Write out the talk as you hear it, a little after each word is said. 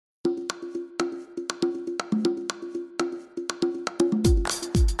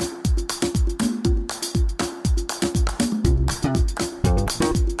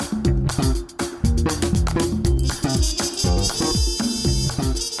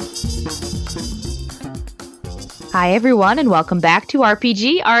Hi, everyone, and welcome back to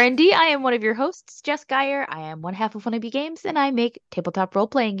RPG R&D. I am one of your hosts, Jess Geyer. I am one half of Wannabe Games, and I make tabletop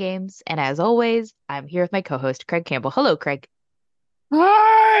role-playing games. And as always, I'm here with my co-host, Craig Campbell. Hello, Craig.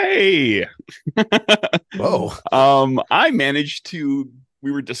 Hi. Whoa. I managed to.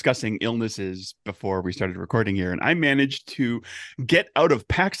 We were discussing illnesses before we started recording here, and I managed to get out of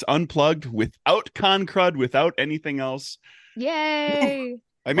PAX Unplugged without Concrud, without anything else. Yay!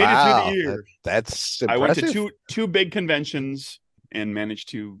 I made it through the Wow. year. That's I went to impressive. two big conventions and managed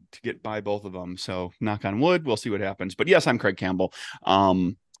to get by both of them. So knock on wood, we'll see what happens. But yes, I'm Craig Campbell.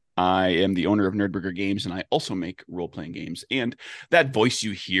 I am the owner of Nerdburger Games, and I also make role playing games. And that voice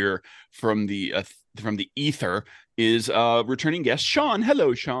you hear from the ether is returning guest Sean.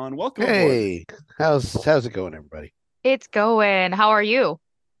 Hello, Sean. Welcome aboard. Hey, how's it going, everybody? It's going. How are you?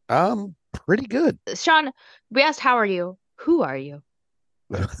 Pretty good. Sean, we asked, how are you? Who are you?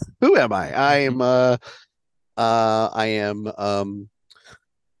 Who am I? I am I,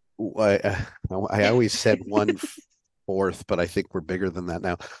 I always said one fourth, but I think we're bigger than that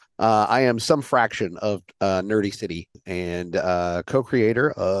now. I am some fraction of Nerdy City and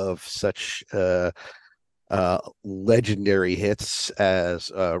co-creator of such legendary hits as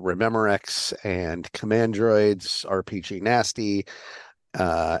Rememorex and Command Droids, RPG Nasty,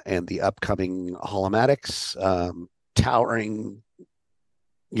 and the upcoming Holomatics, towering,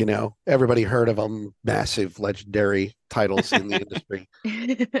 everybody heard of them, massive legendary titles in the industry.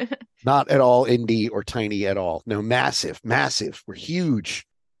 Not at all indie or tiny at all. No, massive, massive. We're huge.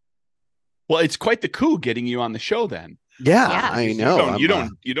 Well, it's quite the coup getting you on the show then. Yeah, Yeah. I Because know.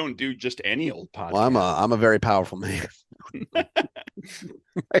 you don't do just any old podcast. Well, I'm a very powerful man.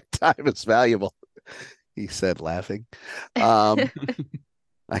 My time is valuable, he said, laughing. Um,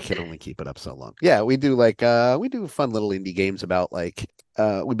 I can only keep it up so long. Yeah, we do fun little indie games about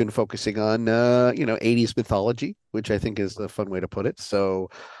we've been focusing on 80s mythology, which I think is a fun way to put it. So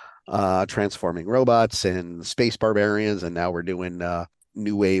transforming robots and space barbarians, and now we're doing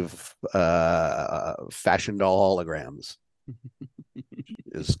new wave fashion doll holograms.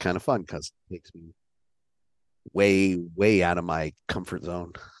 It's kind of fun because it takes me way, way out of my comfort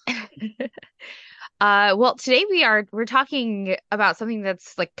zone. Well, today we're talking about something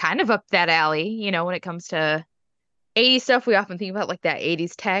that's like kind of up that alley, when it comes to 80s stuff. We often think about like that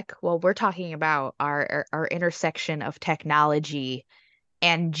 80s tech. Well, we're talking about our intersection of technology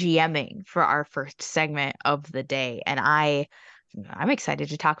and GMing for our first segment of the day. And I'm excited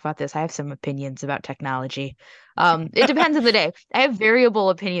to talk about this. I have some opinions about technology. It depends on the day. I have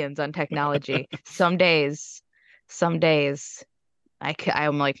variable opinions on technology. Some days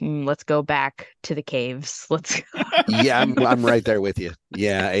I'm like, let's go back to the caves. Let's Yeah, I'm right there with you.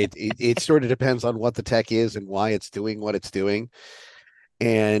 Yeah, it sort of depends on what the tech is and why it's doing what it's doing.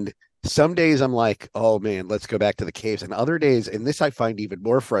 And some days I'm like, oh man, let's go back to the caves. And other days, and this I find even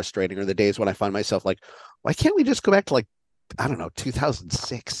more frustrating, are the days when I find myself like, why can't we just go back to like, I don't know,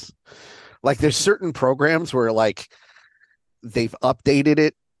 2006? Like there's certain programs where like they've updated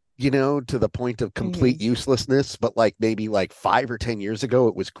it, to the point of Mhm. complete uselessness, but like maybe like 5 or 10 years ago,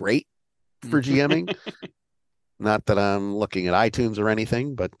 it was great for GMing. Not that I'm looking at iTunes or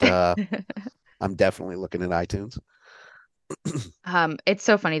anything, but I'm definitely looking at iTunes. It's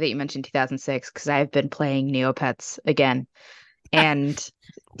so funny that you mentioned 2006 because I've been playing Neopets again, and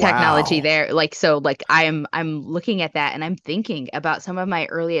technology Wow. there, like I'm looking at that and I'm thinking about some of my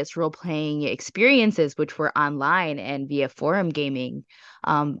earliest role-playing experiences, which were online and via forum gaming,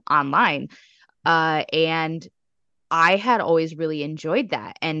 online. And I had always really enjoyed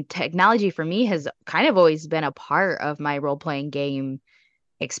that. And technology for me has kind of always been a part of my role-playing game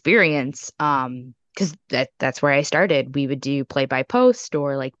experience. Because that's where I started. We would do play by post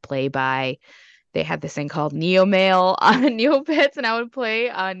or like play by, they had this thing called Neomail on Neopets, and I would play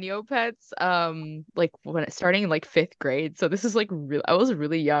on Neopets like when starting in like fifth grade. So this is like real, I was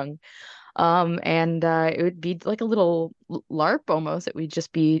really young. And it would be like a little LARP almost that we'd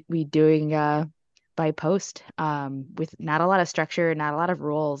just be we doing by post, with not a lot of structure, not a lot of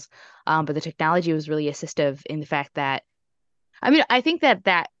rules. But the technology was really assistive in the fact that, I mean, I think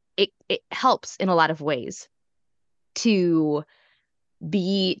that it helps in a lot of ways to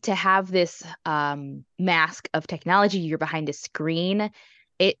to have this mask of technology. You're behind a screen.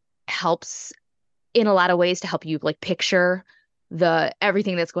 It helps in a lot of ways to help you like picture the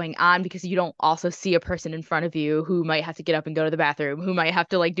everything that's going on, because you don't also see a person in front of you who might have to get up and go to the bathroom, who might have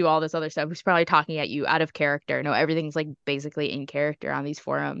to like do all this other stuff, who's probably talking at you out of character. No, everything's like basically in character on these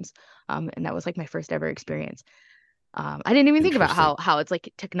forums. And that was like my first ever experience. I didn't even think about Interesting. how it's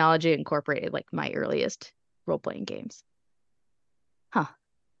like technology incorporated like my earliest role playing games. Huh.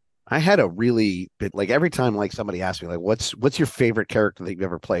 I had a really bit like every time like somebody asked me like what's your favorite character that you've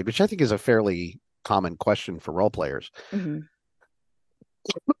ever played, which I think is a fairly common question for role players. Hmm.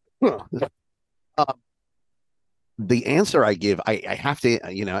 Uh, the answer I give, I have to,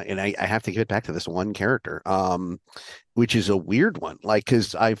 and I have to give it back to this one character, which is a weird one. Like,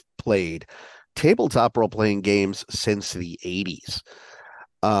 because I've played tabletop role playing games since the 80s.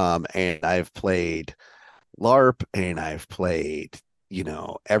 And I've played LARP and I've played,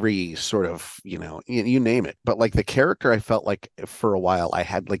 every sort of, you name it. But like the character I felt like for a while I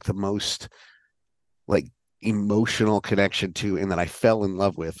had like the most like emotional connection to and that I fell in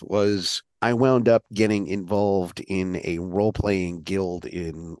love with was I wound up getting involved in a role-playing guild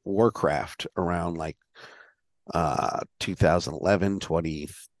in Warcraft around like 2011,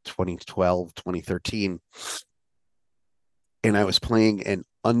 2012, 2013. And I was playing an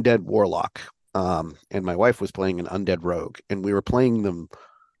undead warlock. And my wife was playing an undead rogue, and we were playing them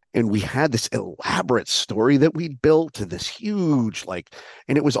and we had this elaborate story that we'd built to this huge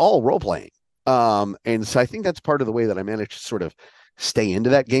and it was all role playing. And so I think that's part of the way that I managed to sort of stay into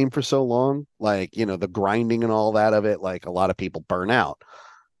that game for so long, the grinding and all that of it, like a lot of people burn out.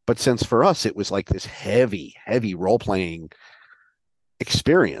 But since for us it was like this heavy heavy role playing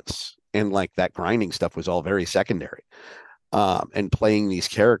experience, and like that grinding stuff was all very secondary, and playing these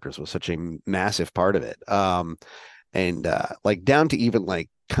characters was such a massive part of it. And like down to even like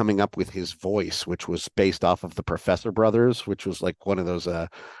coming up with his voice, which was based off of the Professor Brothers, which was like one of those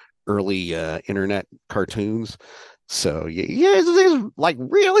early internet cartoons. So yeah, he's like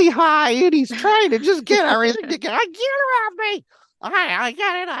really high, and he's trying to just get everything to get around me. I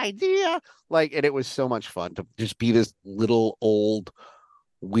got an idea. And it was so much fun to just be this little old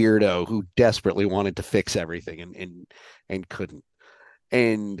weirdo who desperately wanted to fix everything and couldn't.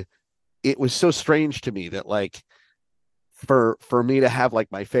 And it was so strange to me that for me to have like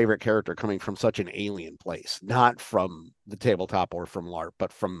my favorite character coming from such an alien place, not from the tabletop or from LARP,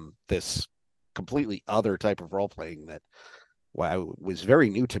 but from this completely other type of role playing that was very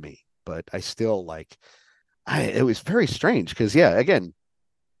new to me. But I still it was very strange because yeah, again,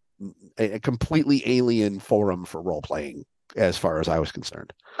 a completely alien forum for role playing as far as I was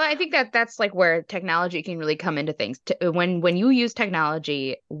concerned. Well, I think that that's like where technology can really come into things. When you use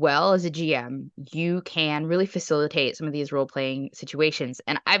technology well as a GM, you can really facilitate some of these role-playing situations.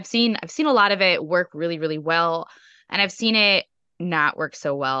 And I've seen a lot of it work really, really well, and I've seen it not work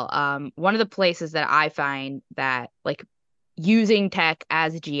so well. One of the places that I find that like using tech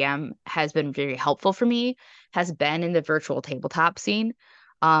as a GM has been very helpful for me has been in the virtual tabletop scene.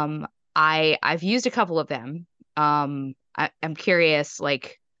 Um, I've used a couple of them. I'm curious,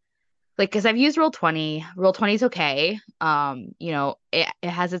 because I've used Roll20. Roll20 is okay. It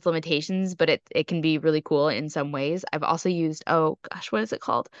has its limitations, but it can be really cool in some ways. I've also used, oh gosh, what is it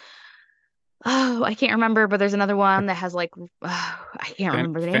called? Oh, I can't remember, but there's another one that has I can't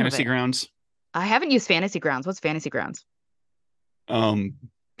remember the name of Fantasy it. Grounds. I haven't used Fantasy Grounds. What's Fantasy Grounds? Um,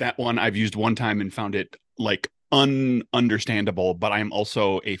 that one I've used one time and found it like ununderstandable, but I'm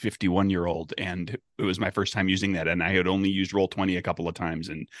also a 51-year-old and it was my first time using that. And I had only used Roll20 a couple of times,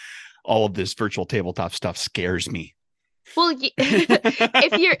 and all of this virtual tabletop stuff scares me. Well,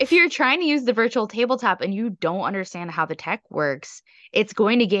 if you're trying to use the virtual tabletop and you don't understand how the tech works, it's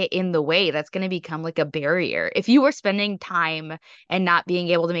going to get in the way. That's going to become like a barrier. If you are spending time and not being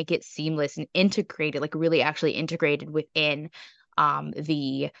able to make it seamless and integrated, like really actually integrated within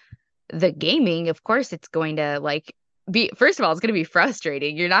the gaming, of course it's going to be, first of all, it's going to be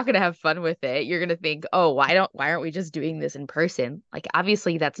frustrating. You're not going to have fun with it. You're going to think, "Oh, why aren't we just doing this in person?" Like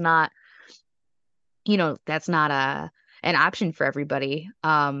obviously that's not an option for everybody.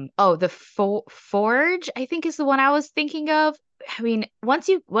 Oh, the Forge, I think, is the one I was thinking of. I mean, once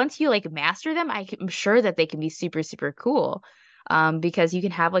you like master them, I'm sure that they can be super, super cool. Because you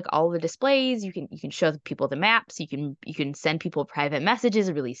can have like all the displays, you can show people the maps, you can send people private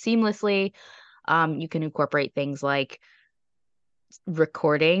messages really seamlessly. You can incorporate things like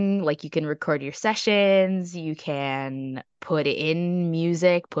recording, like you can record your sessions, you can put in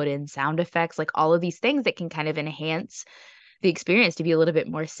music, put in sound effects, like all of these things that can kind of enhance the experience to be a little bit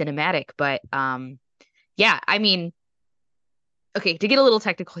more cinematic. But yeah, I mean, okay, to get a little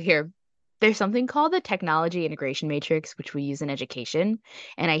technical here, there's something called the technology integration matrix, which we use in education.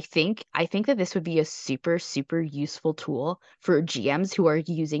 And I think that this would be a super, super useful tool for GMs who are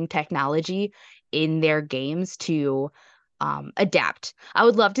using technology in their games to adapt. I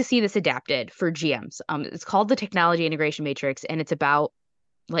would love to see this adapted for GMs. It's called the technology integration matrix, and it's about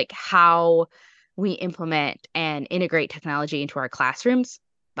like how we implement and integrate technology into our classrooms.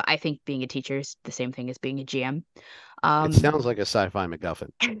 I think being a teacher is the same thing as being a GM. It Um, sounds like a sci-fi MacGuffin.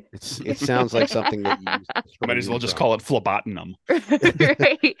 It sounds like something that you use to Might scroll as well news just on. call it phlebotinum.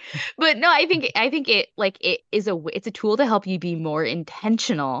 right. But no, I think it like it's a tool to help you be more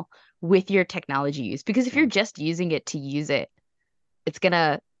intentional with your technology use, because if you're Mm. just using it to use it, it's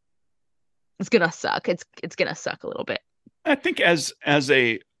gonna it's gonna suck. It's gonna suck a little bit. I think as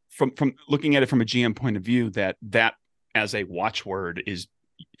a from looking at it from a GM point of view, that as a watchword is,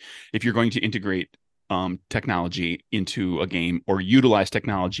 if you're going to integrate technology into a game or utilize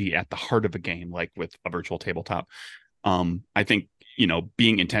technology at the heart of a game, like with a virtual tabletop, I think,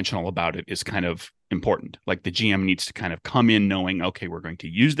 being intentional about it is kind of important. Like the GM needs to kind of come in knowing, okay, we're going to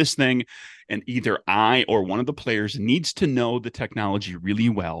use this thing, and either I or one of the players needs to know the technology really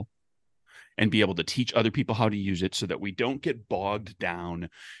well and be able to teach other people how to use it so that we don't get bogged down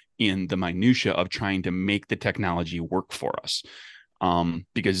in the minutia of trying to make the technology work for us.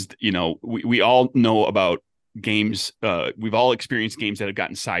 Because we all know about games. We've all experienced games that have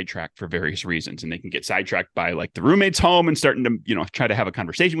gotten sidetracked for various reasons, and they can get sidetracked by like the roommate's home and starting to try to have a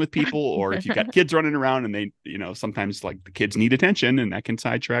conversation with people, or if you've got kids running around and they sometimes like the kids need attention and that can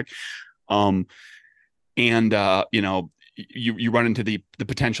sidetrack. um and you run into the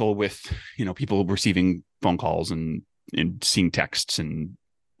potential with people receiving phone calls and seeing texts and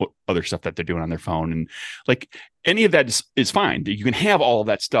other stuff that they're doing on their phone, and like any of that is fine. You can have all of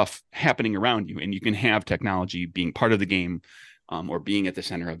that stuff happening around you, and you can have technology being part of the game, or being at the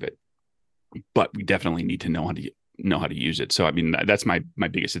center of it, but we definitely need to know how to use it. So I mean, that's my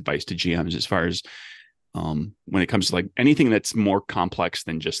biggest advice to GMs as far as when it comes to like anything that's more complex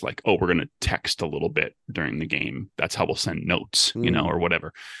than just like, oh, we're going to text a little bit during the game, that's how we'll send notes, Mm, or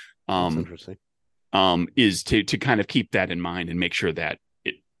whatever. that's um interesting. is to kind of keep that in mind and make sure that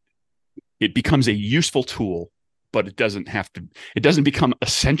it becomes a useful tool, but it doesn't become a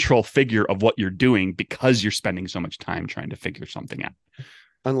central figure of what you're doing because you're spending so much time trying to figure something out.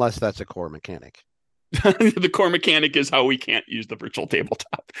 Unless that's a core mechanic. The core mechanic is how we can't use the virtual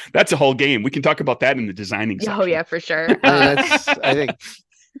tabletop. That's a whole game. We can talk about that in the designing Oh section. yeah, for sure. I mean, I think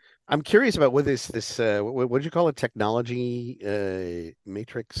I'm curious about what this what did you call it? Technology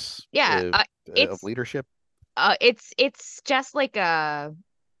matrix Yeah, of leadership. it's just like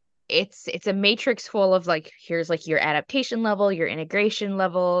it's a matrix full of like, here's like your adaptation level, your integration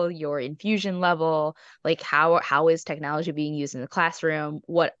level, your infusion level, like how is technology being used in the classroom?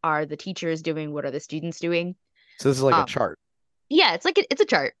 What are the teachers doing? What are the students doing? So this is like a Um, chart. yeah, it's like it's a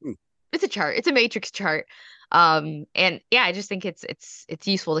chart. Hmm. It's a chart. It's a matrix chart. And yeah, I just think it's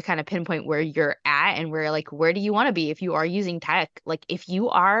useful to kind of pinpoint where you're at and where do you want to be if you are using tech. Like if you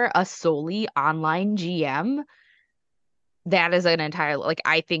are a solely online GM, that is an entire, like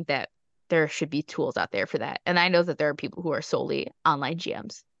I think that there should be tools out there for that. And I know that there are people who are solely online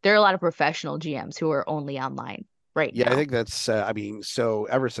GMs. There are a lot of professional GMs who are only online right Yeah, I now. think that's I mean, so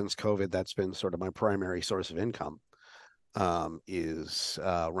ever since COVID, that's been sort of my primary source of income, is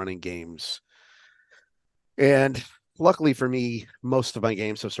running games. And luckily for me, most of my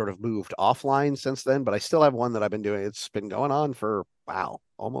games have sort of moved offline since then, but I still have one that I've been doing. It's been going on for, wow,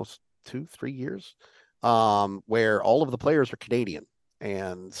 almost 2, 3 years, where all of the players are Canadian.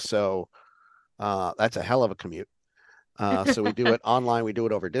 And so that's a hell of a commute. So we do it online, we do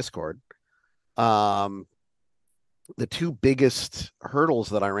it over Discord. Um, the two biggest hurdles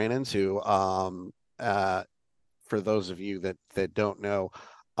that I ran into, for those of you that don't know,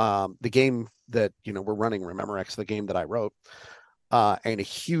 the game that we're running, Remember X, the game that I wrote, and a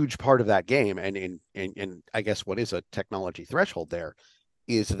huge part of that game, and I guess what is a technology threshold there,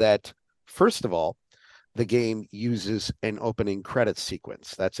 is that first of all, the game uses an opening credits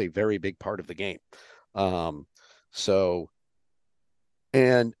sequence. That's a very big part of the game. Um, so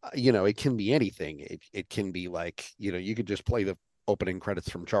and it can be anything. It can be like, you could just play the opening credits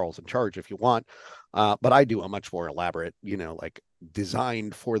from Charles in Charge if you want. But I do a much more elaborate, like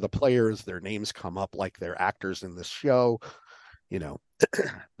designed for the players. Their names come up like they're actors in this show, you know,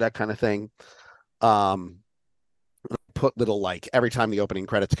 that kind of thing. Um, put little, like, every time the opening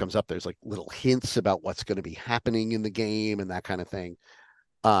credits comes up, there's like little hints about what's going to be happening in the game and that kind of thing.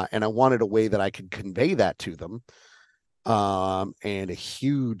 And I wanted a way that I could convey that to them. And a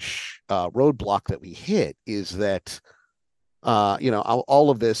huge roadblock that we hit is that all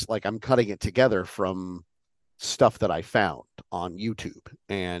of this, like, I'm cutting it together from stuff that I found on YouTube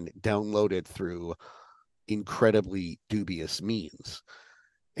and downloaded through incredibly dubious means.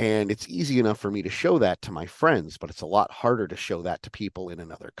 And it's easy enough for me to show that to my friends, but it's a lot harder to show that to people in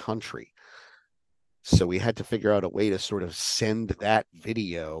another country. So we had to figure out a way to sort of send that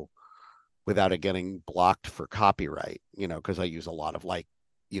video without it getting blocked for copyright, because I use a lot of, like,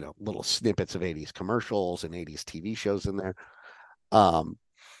 little snippets of 80s commercials and 80s TV shows in there. Um,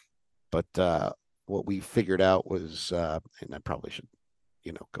 but what we figured out was, and I probably should,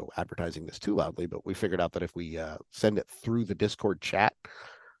 go advertising this too loudly, but we figured out that if we send it through the Discord chat,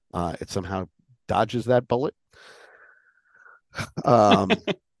 it somehow dodges that bullet. Um,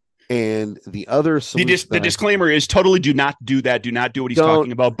 and the other solution The that disclaimer is totally do not do that. Do not do what he's don't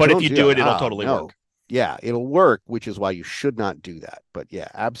talking about. But if don't you do do that. it, it'll Oh, totally no. work. Yeah, it'll work, which is why you should not do that. But yeah,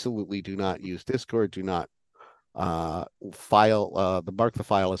 absolutely do not use Discord. Do not mark the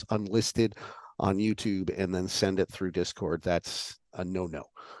file as unlisted on YouTube and then send it through Discord. That's a no.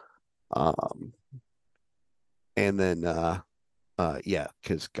 And then yeah,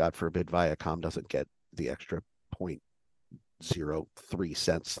 because God forbid Viacom doesn't get the extra 0.03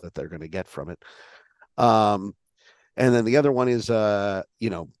 cents that they're going to get from it. And then the other one is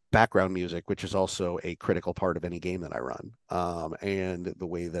background music, which is also a critical part of any game that I run. And the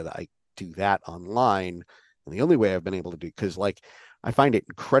way that I do that online, and the only way I've been able to do, because I find it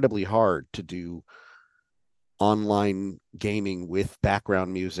incredibly hard to do online gaming with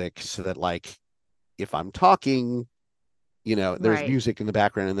background music, so that if I'm talking, there's Right. music in the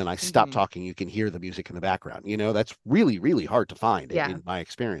background, and then I stop talking, you can hear the music in the background. That's really, really hard to find Yeah. in my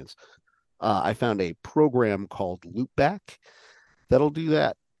experience. I found a program called Loopback that'll do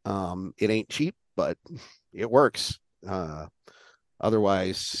that. It ain't cheap, but it works.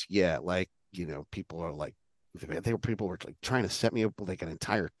 Otherwise, yeah, people are people were trying to set me up with an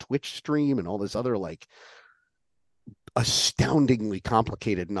entire Twitch stream and all this other astoundingly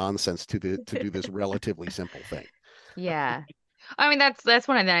complicated nonsense to do this relatively simple thing. Yeah. I mean, that's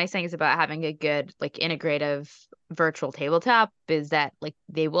one of the nice things about having a good integrative virtual tabletop is that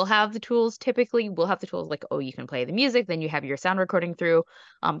they will have the tools. Typically will have the tools oh, you can play the music, then you have your sound recording through.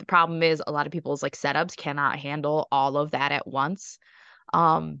 The problem is a lot of people's setups cannot handle all of that at once.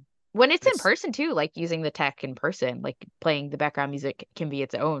 When it's in That's person too, using the tech in person, playing the background music can be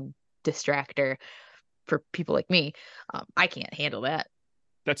its own distractor for people like me. I can't handle that.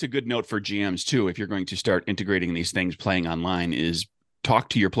 that's a good note for GMs too. If you're going to start integrating these things playing online, is talk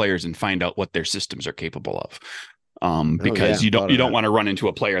to your players and find out what their systems are capable of. Oh yeah, Because you thought of don't that. want to run into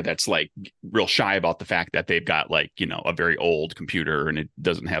a player that's real shy about the fact that they've got a very old computer and it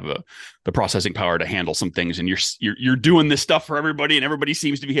doesn't have the processing power to handle some things, and you're doing this stuff for everybody and everybody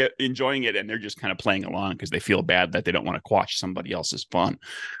seems to be enjoying it, and they're just kind of playing along because they feel bad that they don't want to quash somebody else's fun.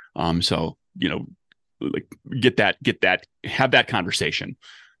 So get that have that conversation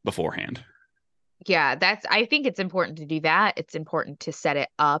beforehand. Yeah, I think it's important to do that. It's important to set it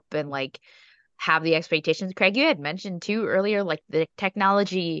up and have the expectations. Craig, you had mentioned too earlier, the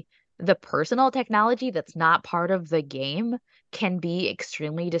technology, the personal technology that's not part of the game can be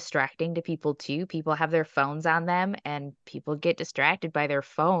extremely distracting to people too. People have their phones on them and people get distracted by their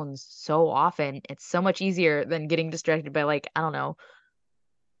phones so often. It's so much easier than getting distracted by I don't know,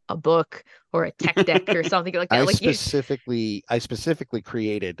 a book or a tech deck or something like that. I specifically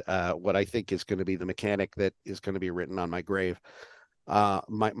created what I think is going to be the mechanic that is going to be written on my grave.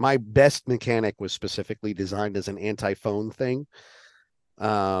 My best mechanic was specifically designed as an anti-phone thing,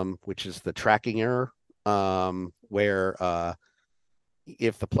 which is the tracking error, where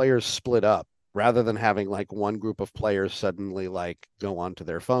if the players split up, rather than having one group of players suddenly go onto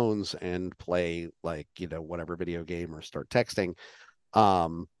their phones and play whatever video game or start texting,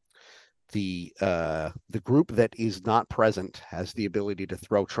 the group that is not present has the ability to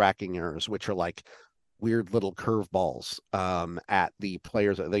throw tracking errors, which are weird little curveballs at the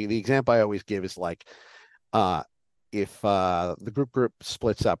players. The example I always give is if the group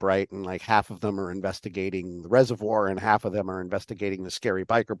splits up, right, and half of them are investigating the reservoir and half of them are investigating the scary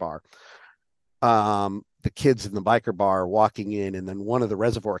biker bar. The kids in the biker bar are walking in, and then one of the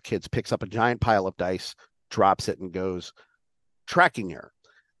reservoir kids picks up a giant pile of dice, drops it, and goes, tracking error.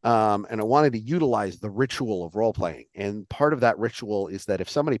 And I wanted to utilize the ritual of role playing. And part of that ritual is that if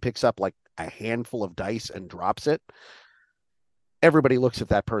somebody picks up a handful of dice and drops it, everybody looks at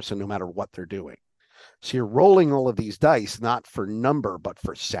that person no matter what they're doing. So you're rolling all of these dice, not for number, but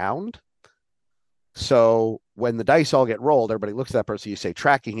for sound. So when the dice all get rolled, everybody looks at that person, you say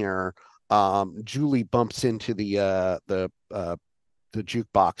tracking error. Julie bumps into the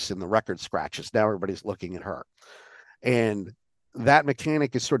jukebox and the record scratches. Now everybody's looking at her. And that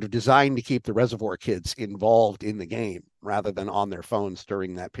mechanic is sort of designed to keep the reservoir kids involved in the game rather than on their phones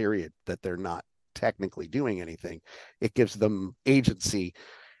during that period that they're not technically doing anything. It gives them agency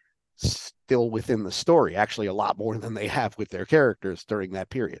still within the story, actually a lot more than they have with their characters during that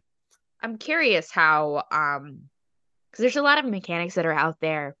period. I'm curious how because there's a lot of mechanics that are out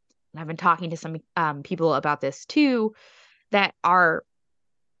there, and I've been talking to some people about this too, that are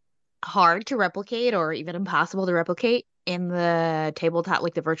hard to replicate or even impossible to replicate in the tabletop,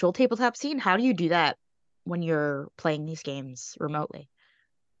 like the virtual tabletop scene? How do you do that when you're playing these games remotely?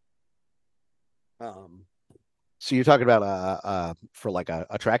 Um, so you're talking about for like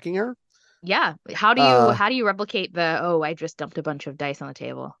a tracking error? Yeah. Uh, How do you replicate the, oh, I just dumped a bunch of dice on the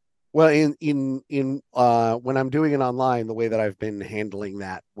table? well, in when I'm doing it online, the way that I've been handling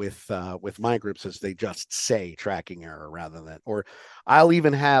that with my groups is they just say tracking error rather than, or I'll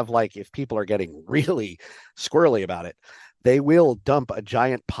even have like if people are getting really squirrely about it, they will dump a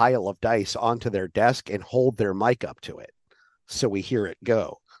giant pile of dice onto their desk and hold their mic up to it so we hear it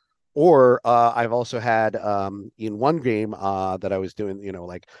go. Or I've also had in one game that I was doing,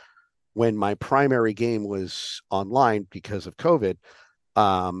 like when my primary game was online because of COVID,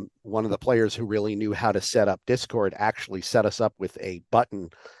 one of the players who really knew how to set up Discord actually set us up with a button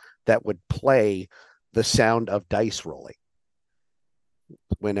that would play the sound of dice rolling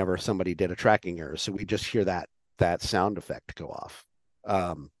whenever somebody did a tracking error. So we just hear that sound effect go off.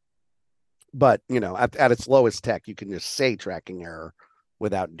 Um, but at its lowest tech, you can just say tracking error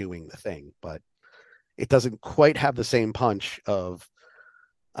without doing the thing, but it doesn't quite have the same punch of,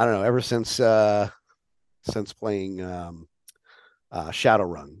 I don't know, ever since playing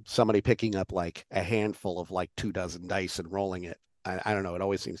Shadowrun, somebody picking up like a handful of like 24 dice and rolling it. I don't know. It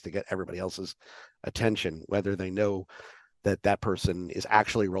always seems to get everybody else's attention, whether they know that that person is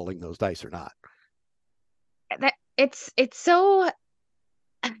actually rolling those dice or not. That it's so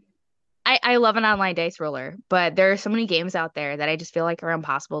I love an online dice roller, but there are so many games out there that I just feel like are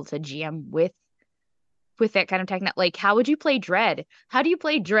impossible to GM with that kind of technique. Like, how would you play Dread? How do you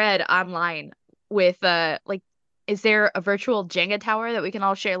play Dread online with like is there a virtual Jenga tower that we can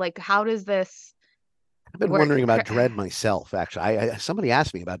all share? Like, how does this I've been work? wondering about Dread myself. Actually, somebody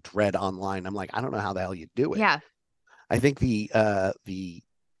asked me about Dread online. I'm like, I don't know how the hell you do it. Yeah. I think the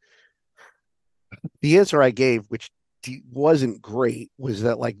answer I gave, which wasn't great, was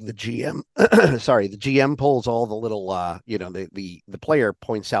that like the GM, sorry, the GM pulls all the little, the player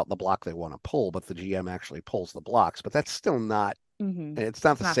points out the block they want to pull, but the GM actually pulls the blocks. But that's still not, it's not It's the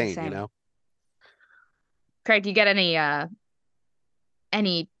not the same, same. Craig, do you get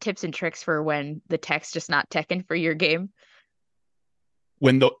any tips and tricks for when the tech's just not teching for your game?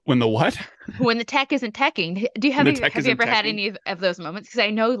 When the what? When the tech isn't teching, When the tech have you isn't ever had teching? any of those moments? Because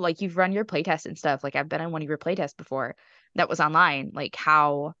I know like you've run your playtest and stuff. Like I've been on one of your playtests before that was online. Like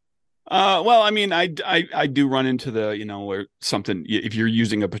how Well, I mean, I do run into the, where something, if you're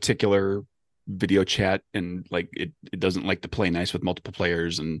using a particular video chat and like it doesn't like to play nice with multiple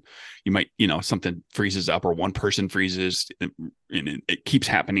players, and you might, something freezes up or one person freezes, and it keeps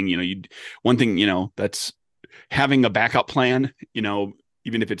happening. One thing, that's having a backup plan,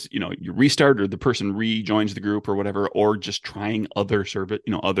 even if it's, you restart or the person rejoins the group or whatever, or just trying other service,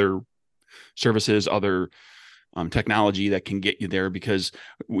 other services, other technology that can get you there, because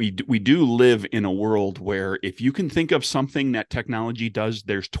we do live in a world where if you can think of something that technology does,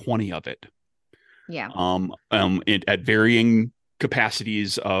 there's 20 of it. yeah. At varying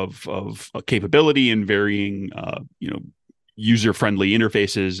capacities of capability and varying user friendly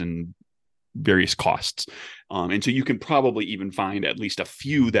interfaces and various costs. And so you can probably even find at least a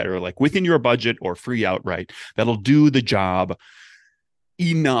few that are like within your budget or free outright that'll do the job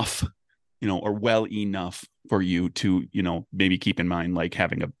enough, or well enough for you to, maybe keep in mind, like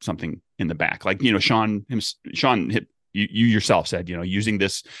having something in the back, like, Sean, you yourself said, using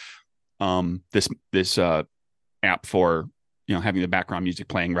this app for, having the background music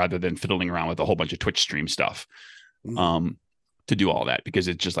playing rather than fiddling around with a whole bunch of Twitch stream stuff, Mm. to do all that, because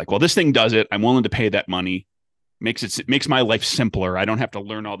it's just like, well, this thing does it. I'm willing to pay that money. Makes my life simpler. I don't have to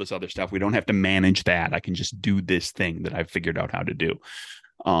learn all this other stuff. We don't have to manage that. I can just do this thing that I've figured out how to do.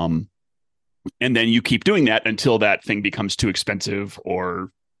 And then you keep doing that until that thing becomes too expensive or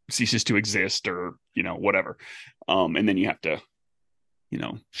ceases to exist, or whatever. And then you have to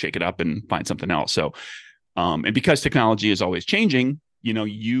shake it up and find something else. So and because technology is always changing,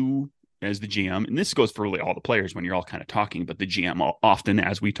 you as the GM, and this goes for really all the players when you're all kind of talking, but the GM often,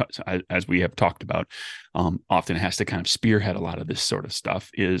 as we have talked about, often has to kind of spearhead a lot of this sort of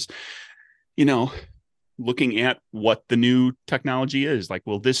stuff, is looking at what the new technology is. Like,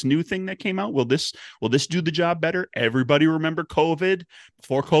 will this new thing that came out, will this do the job better? Everybody remember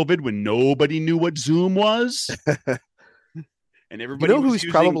before COVID, when nobody knew what Zoom was and You everybody know was who's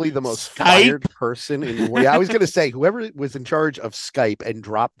using probably the most Skype? fired person in the world? Yeah, I was going to say whoever was in charge of Skype and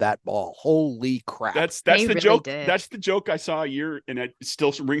dropped that ball. Holy crap! That's They the really joke. did. That's the joke I saw a year, and it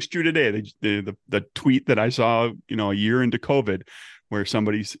still rings true today. The tweet that I saw, a year into COVID, where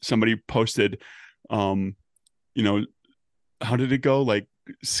somebody posted, you know, how did it go? Like,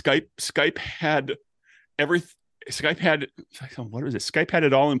 Skype had every Skype had what was it? Skype had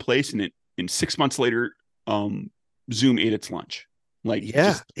it all in place, and in 6 months later, Zoom ate its lunch. Like Yeah,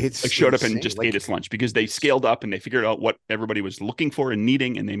 just like it's showed up and insane. just ate its lunch because they scaled up and they figured out what everybody was looking for and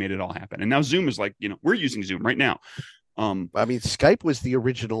needing, and they made it all happen. And now Zoom is like, we're using Zoom right now. I mean, Skype was the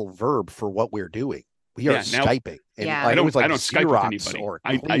original verb for what we're doing. We are Yeah, now Skyping, and Yeah. like it was I like don't Skype with Xerox anybody. or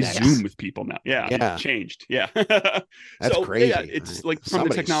I Kleenex. Zoom with people now. Yeah, it's Yeah, changed. Yeah. that's So yeah, crazy. it's like from the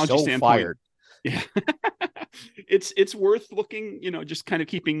Somebody's technology so standpoint. fired. Yeah. It's worth looking, just kind of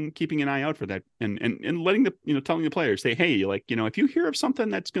keeping an eye out for that, and letting telling the players, say, hey, like, if you hear of something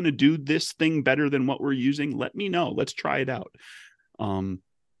that's going to do this thing better than what we're using, let me know. Let's try it out. And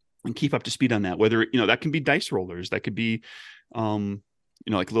keep up to speed on that. Whether, that can be dice rollers, that could be,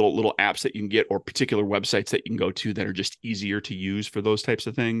 like little apps that you can get, or particular websites that you can go to that are just easier to use for those types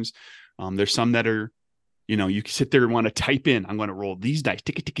of things. There's some that are, you can sit there and want to type in, I'm going to roll these dice,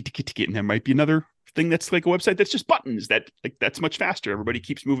 ticket, ticket, ticket, ticket. And there might be another thing that's like a website that's just buttons that's much faster. Everybody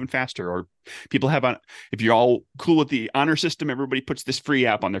keeps moving faster. Or people have if you're all cool with the honor system, everybody puts this free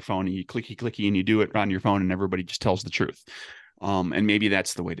app on their phone, and you clicky and you do it on your phone, and everybody just tells the truth. And maybe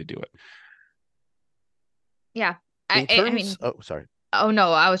that's the way to do it. Yeah. I mean, Oh, sorry. oh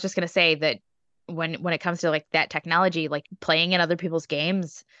no, I was just gonna say that when it comes to like that technology, like playing in other people's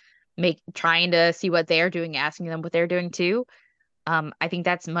games, trying to see what they're doing, asking them what they're doing too. I think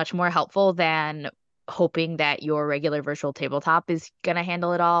that's much more helpful than hoping that your regular virtual tabletop is gonna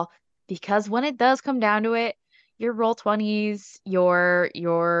handle it all. Because when it does come down to it, your Roll20s,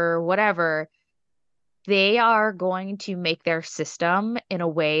 your whatever, they are going to make their system in a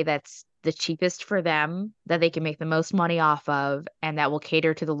way that's the cheapest for them, that they can make the most money off of, and that will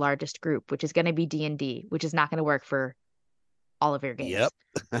cater to the largest group, which is going to be D&D, which is not going to work for all of your Yep.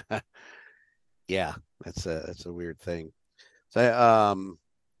 games. Yeah, that's a weird thing. So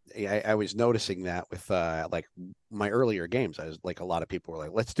I was noticing that with like my earlier games. I was like, a lot of people were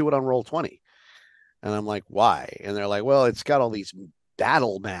like, let's do it on Roll20. And I'm like, why? And they're like, well, it's got all these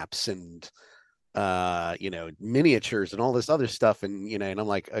battle maps and miniatures and all this other stuff. And and I'm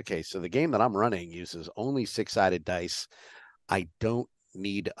like, okay, so the game that I'm running uses only 6-sided dice. I don't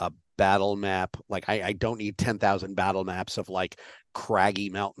need a battle map. Like I don't need 10,000 battle maps of like craggy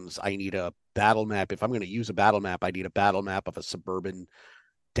mountains. I need a battle map. If I'm going to use a battle map, I need a battle map of a suburban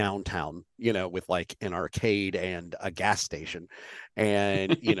downtown, with like an arcade and a gas station.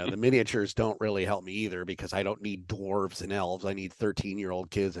 And, the miniatures don't really help me either, because I don't need dwarves and elves. I need 13-year-old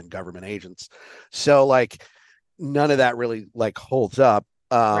kids and government agents. So like none of that really like holds up.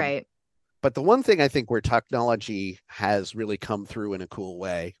 Right. But the one thing I think where technology has really come through in a cool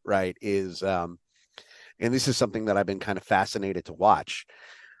way, right, is and this is something that I've been kind of fascinated to watch,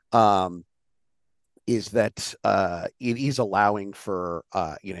 is that it is allowing for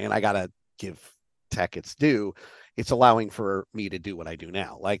and I gotta give tech its due. It's allowing for me to do what I do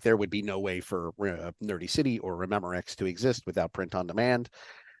now. Like there would be no way for Nerdy City or Remember to exist without print on demand.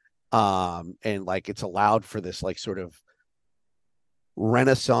 And like it's allowed for this like sort of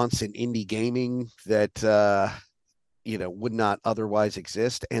renaissance in indie gaming that would not otherwise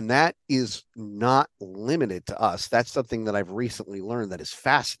exist. And that is not limited to us. That's something that I've recently learned that is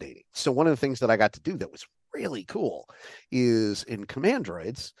fascinating. So one of the things that I got to do that was really cool is in Command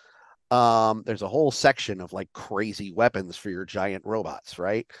Droids, there's a whole section of like crazy weapons for your giant robots,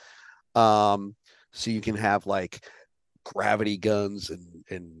 right? So you can have like gravity guns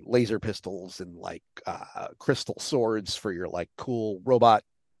and laser pistols and like crystal swords for your like cool robot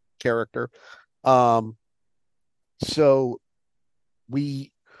character. So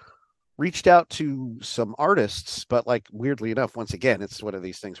we reached out to some artists, but like weirdly enough, once again, it's one of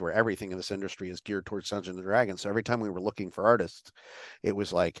these things where everything in this industry is geared towards Dungeons and Dragons. So every time we were looking for artists, it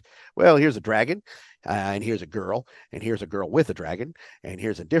was like, well, here's a dragon, and here's a girl, and here's a girl with a dragon, and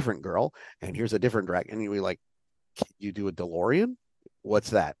here's a different girl, and here's a different dragon. And we like, can you do a DeLorean?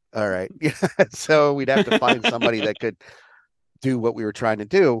 What's that? All right. So we'd have to find somebody that could do what we were trying to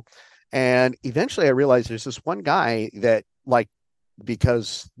do. And eventually I realized there's this one guy that like,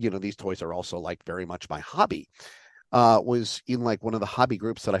 because these toys are also like very much my hobby, was in like one of the hobby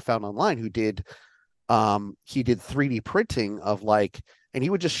groups that I found online, who did he did 3D printing of like, and he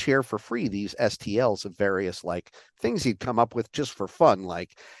would just share for free these STLs of various like things he'd come up with just for fun,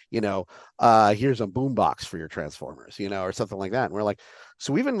 like here's a boombox for your Transformers, or something like that. And we're like,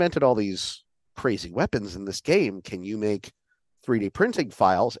 so we've invented all these crazy weapons in this game. Can you make 3D printing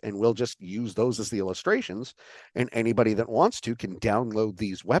files, and we'll just use those as the illustrations, and anybody that wants to can download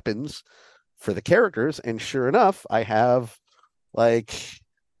these weapons for the characters. And sure enough, I have like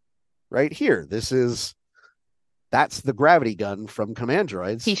right here, this is That's the gravity gun from Command He's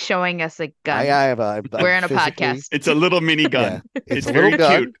Droids. showing us a I gun. have We're in a physically, podcast. It's a little mini yeah, gun. it's It's a little very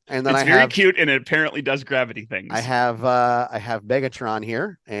gun, cute. and then It's very cute, and it apparently does gravity things. I have Megatron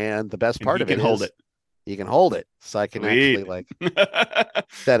here, and the best And part he of it can hold is it. you can hold it, so I can actually Sweet. like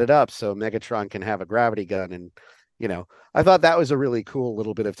set it up so Megatron can have a gravity gun. And I thought that was a really cool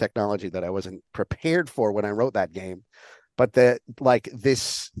little bit of technology that I wasn't prepared for when I wrote that game. But but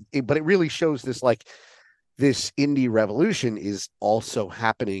it really shows this, like, this indie revolution is also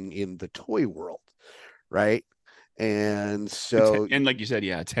happening in the toy world, right? And so, And like you said,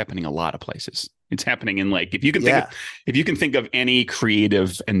 yeah, it's happening a lot of places. It's happening in, like, if you can think of yeah, any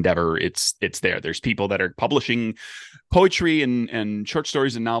creative endeavor, it's there. There's people that are publishing poetry and short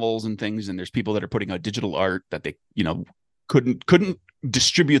stories and novels and things, and there's people that are putting out digital art that they couldn't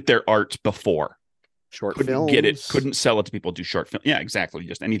distribute their art before, short couldn't get it, films, couldn't sell it to people, do short film. Yeah, exactly.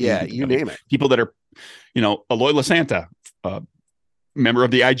 Just anything you yeah, can think you of. name it. People that are, Aloy Lasanta, member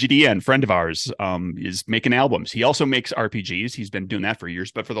of the IGDN, friend of ours, is making albums. He also makes RPGs. He's been doing that for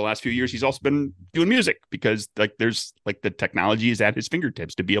years, but for the last few years, he's also been doing music because, like, there's, like, the technology is at his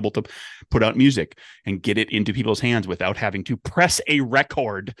fingertips to be able to put out music and get it into people's hands without having to press a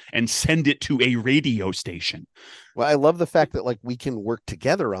record and send it to a radio station. Well, I love the fact that, like, we can work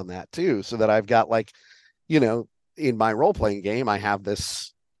together on that too, so that I've got, like, in my role-playing game, I have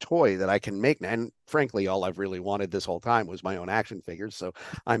this toy that I can make. And frankly, all I've really wanted this whole time was my own action figures. So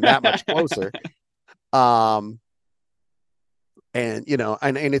I'm that much closer. And and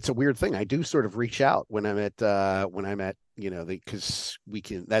it's a weird thing. I do sort of reach out when I'm at because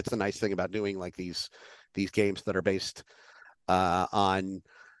that's the nice thing about doing, like, these games that are based on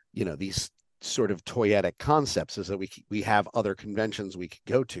these sort of toyetic concepts, is that we have other conventions we could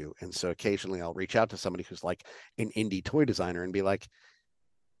go to. And so occasionally I'll reach out to somebody who's like an indie toy designer and be like,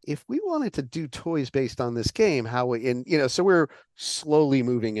 if we wanted to do toys based on this game, so we're slowly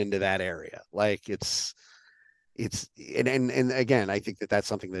moving into that area. Like, and again, I think that that's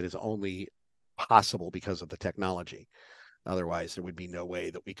something that is only possible because of the technology. Otherwise, there would be no way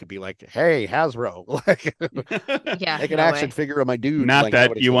that we could be like, hey, Hasbro, like, Yeah, make an no action way. figure of my dude. Not Like, that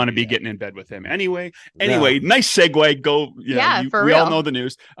nobody's you going to want to do be that. getting in bed with him. Anyway, No. nice segue. Go, Yeah, for we all real. know the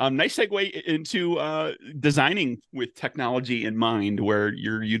news. Nice segue into designing with technology in mind, where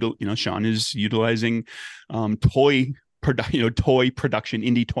Sean is utilizing toy production,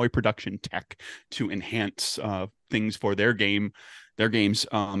 indie toy production tech to enhance things for their games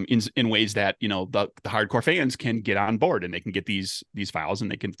in ways that the hardcore fans can get on board, and they can get these files,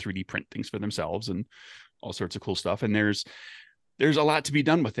 and they can 3D print things for themselves and all sorts of cool stuff. And there's a lot to be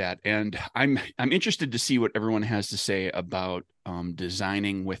done with that, and I'm interested to see what everyone has to say about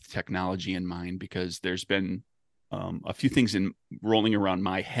designing with technology in mind, because there's been a few things rolling around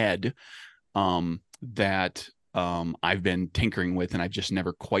my head that I've been tinkering with, and I've just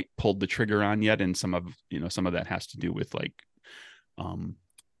never quite pulled the trigger on yet. And some of that has to do with, like,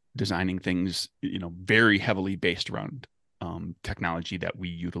 designing things, very heavily based around technology that we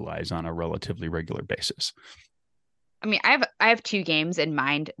utilize on a relatively regular basis. I mean, I have two games in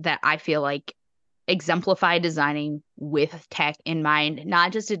mind that I feel like exemplify designing with tech in mind,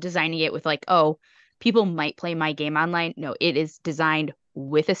 not just designing it with, like, oh, people might play my game online. No, it is designed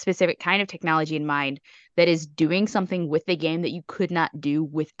with a specific kind of technology in mind that is doing something with the game that you could not do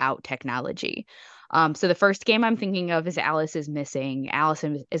without technology. So the first game I'm thinking of is Alice is Missing. Alice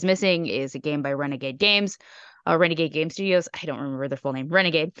is Missing is a game by Renegade Games, Renegade Game Studios. I don't remember the full name,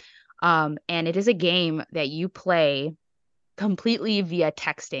 Renegade. And it is a game that you play completely via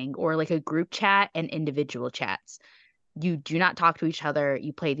texting or like a group chat and individual chats. You do not talk to each other.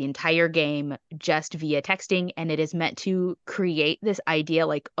 You play the entire game just via texting, and it is meant to create this idea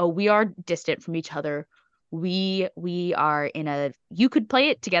like, oh, we are distant from each other. We are you could play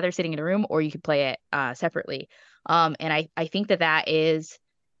it together sitting in a room, or you could play it separately. And I think that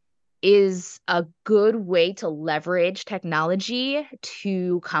is a good way to leverage technology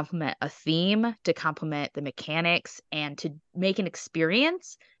to complement a theme, to complement the mechanics, and to make an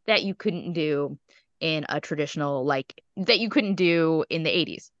experience that you couldn't do in a traditional, like, that you couldn't do in the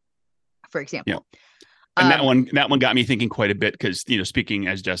 80s, for Yeah. example. And that one got me thinking quite a bit, because, speaking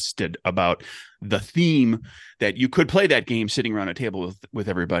as Jess did about the theme, that you could play that game sitting around a table with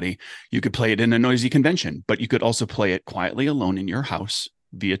everybody. You could play it in a noisy convention, but you could also play it quietly alone in your house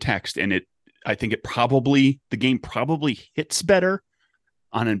via text. And I think the game probably hits better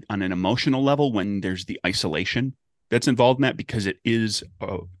on an emotional level when there's the isolation that's involved in that, because it is,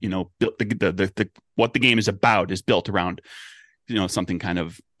 built, what the game is about is built around, something kind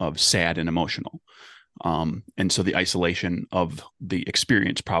of sad and emotional. And so the isolation of the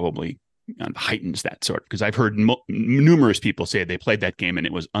experience probably heightens that sort. Because I've heard numerous people say they played that game and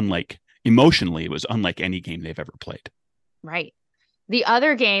it was emotionally, it was unlike any game they've ever played. Right. The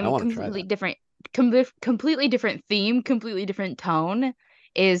other I game, want to try completely that. different, completely different theme, completely different tone,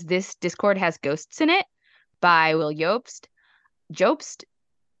 is this Discord Has Ghosts in It by Will Jobst. Jobst?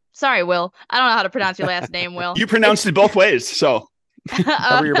 Sorry, Will. I don't know how to pronounce your last name, Will. You pronounced It's it both ways, so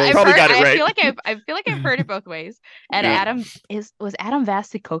Cover your I've probably bases. heard got it I right. feel like I've heard it both ways. And Yeah. Was Adam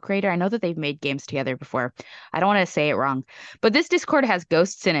Vast the co-creator? I know that they've made games together before. I don't want to say it wrong. But this Discord Has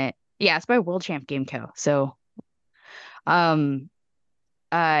Ghosts in It. Yeah, it's by World Champ Game Co. So um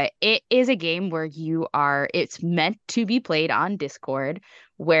it is a game where it's meant to be played on Discord,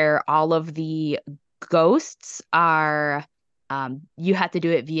 where all of the ghosts are, you have to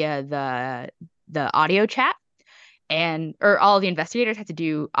do it via the audio chat, or all of the investigators have to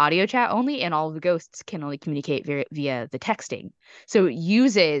do audio chat only, and all of the ghosts can only communicate via the texting. So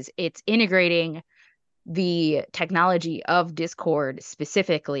it's integrating the technology of Discord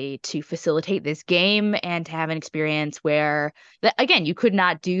specifically to facilitate this game and to have an experience where, again, you could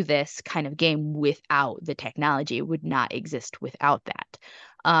not do this kind of game without the technology. It would not exist without that.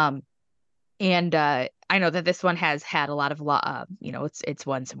 And I know that this one has had a lot of it's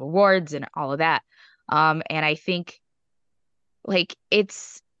won some awards and all of that. And I think like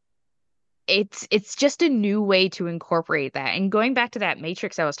it's just a new way to incorporate that. And going back to that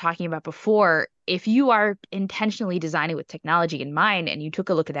matrix I was talking about before, if you are intentionally designing with technology in mind and you took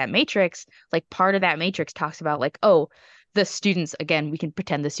a look at that matrix, like part of that matrix talks about like, oh, the students, again, we can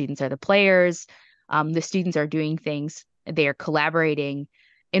pretend the students are the players. The students are doing things, they are collaborating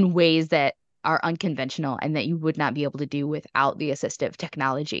in ways that are unconventional and that you would not be able to do without the assistive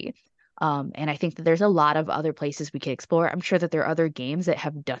technology. And I think that there's a lot of other places we could explore. I'm sure that there are other games that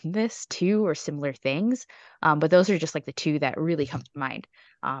have done this too, or similar things. But those are just like the two that really come to mind.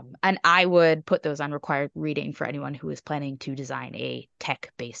 And I would put those on required reading for anyone who is planning to design a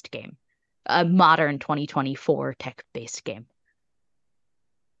tech-based game, a modern 2024 tech-based game.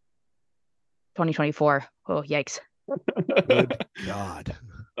 2024. Oh, yikes. Good God.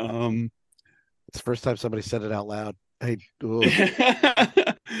 It's the first time somebody said it out loud. Hey,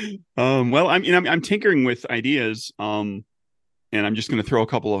 Well, I'm tinkering with ideas, and I'm just going to throw a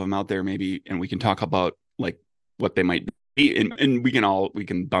couple of them out there, maybe, and we can talk about like what they might be, and we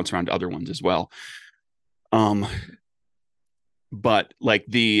can bounce around to other ones as well. But like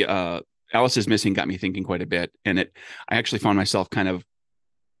the Alice is Missing got me thinking quite a bit, and I actually found myself kind of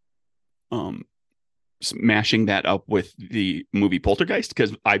mashing that up with the movie Poltergeist,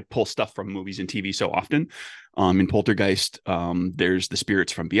 because I pull stuff from movies and TV so often. In Poltergeist, there's the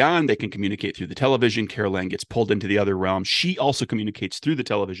spirits from beyond. They can communicate through the television. Carol Ann gets pulled into the other realm. She also communicates through the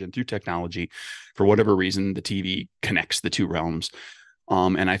television, through technology. For whatever reason, the TV connects the two realms.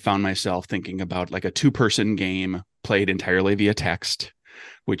 And I found myself thinking about like a two-person game played entirely via text,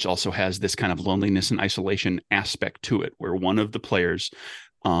 which also has this kind of loneliness and isolation aspect to it, where one of the players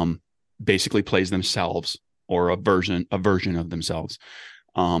basically plays themselves, or a version of themselves,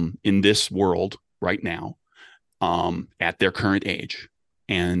 in this world right now, at their current age,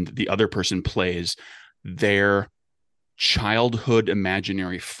 and the other person plays their childhood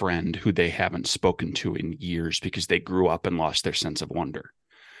imaginary friend who they haven't spoken to in years because they grew up and lost their sense of wonder.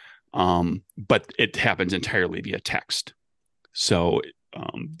 But it happens entirely via text. So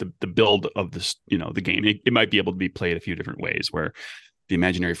the build of this, the game, it might be able to be played a few different ways, where the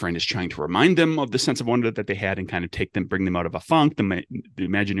imaginary friend is trying to remind them of the sense of wonder that they had and kind of bring them out of a funk. The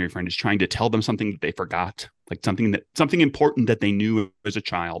imaginary friend is trying to tell them something that they forgot, like something important that they knew as a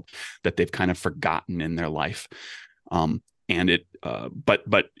child that they've kind of forgotten in their life. But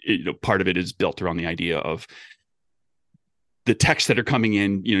part of it is built around the idea of the texts that are coming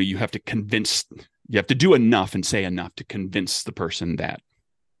in. You have to do enough and say enough to convince the person that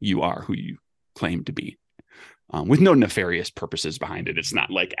you are who you claim to be. With no nefarious purposes behind it. It's not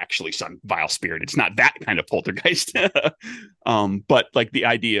like actually some vile spirit. It's not that kind of poltergeist. But like the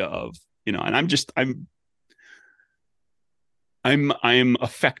idea of, and I'm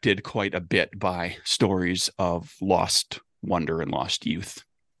affected quite a bit by stories of lost wonder and lost youth.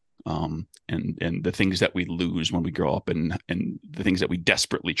 And the things that we lose when we grow up, and the things that we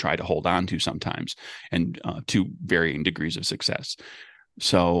desperately try to hold on to sometimes, and to varying degrees of success.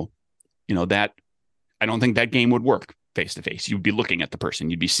 So, that, I don't think that game would work face to face. You'd be looking at the person.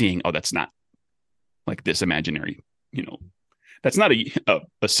 You'd be seeing, oh, that's not like this imaginary, that's not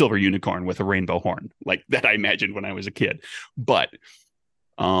a silver unicorn with a rainbow horn like that I imagined when I was a kid. But,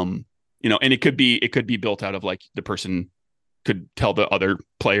 and it could be built out of like the person could tell the other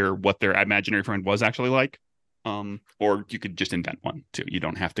player what their imaginary friend was actually like. Or you could just invent one too. You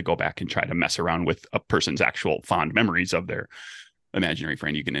don't have to go back and try to mess around with a person's actual fond memories of their imaginary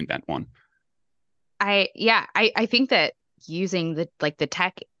friend. You can invent one. I think that using the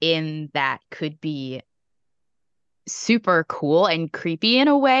tech in that could be super cool and creepy in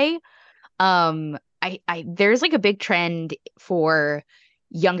a way. I there's like a big trend for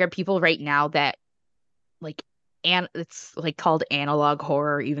younger people right now that like and it's like called analog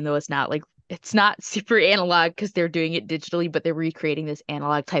horror, even though it's not super analog because they're doing it digitally, but they're recreating this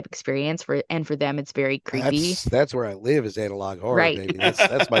analog type experience for them it's very creepy. That's where I live is analog horror, Right. baby.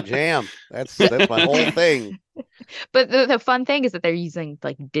 That's my jam. That's my whole thing. But the fun thing is that they're using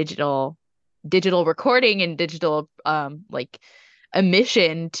like digital recording and digital like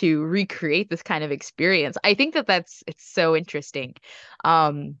emission to recreate this kind of experience. I think that it's so interesting.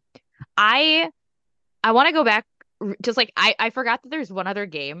 Um I I want to go back just like I forgot that there's one other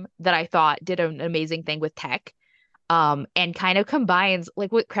game that I thought did an amazing thing with tech and kind of combines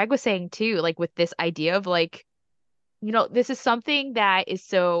like what Craig was saying too, like with this idea of like this is something that is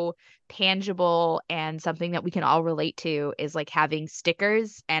so tangible and something that we can all relate to is like having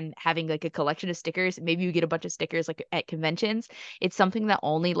stickers and having like a collection of stickers. Maybe you get a bunch of stickers like at conventions. It's something that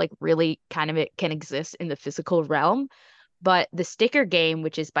only like really kind of it can exist in the physical realm. But the sticker game,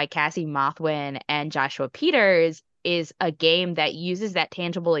 which is by Cassie Mothwin and Joshua Peters, is a game that uses that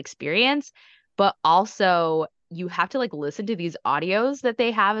tangible experience, but also you have to like listen to these audios that they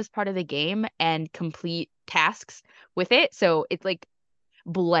have as part of the game and complete tasks with it. So it like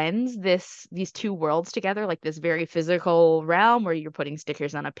blends these two worlds together, like this very physical realm where you're putting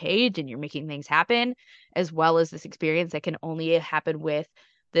stickers on a page and you're making things happen, as well as this experience that can only happen with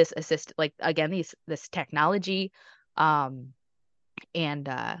this assist like again this technology. Um and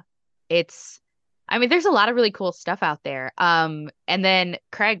it's I mean there's a lot of really cool stuff out there. And then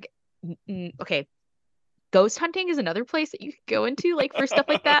Craig, okay, ghost hunting is another place that you could go into like for stuff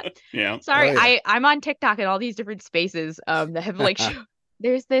like that. Yeah. Oh Sorry, yeah. I'm on TikTok and all these different spaces that have like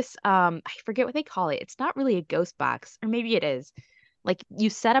there's this I forget what they call it. It's not really a ghost box, or maybe it is. Like you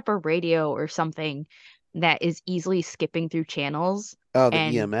set up a radio or something that is easily skipping through channels Oh, the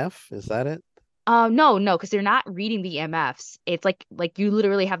and EMF, is that it? no, because they're not reading the EMFs. It's like you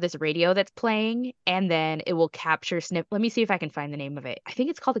literally have this radio that's playing and then it will capture snip. Let me see if I can find the name of it. I think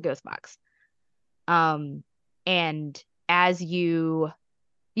it's called a ghost box. Um, and as you,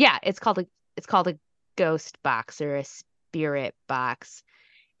 yeah, it's called a ghost box or a spirit box.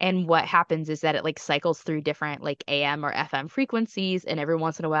 And what happens is that it like cycles through different like AM or FM frequencies, and every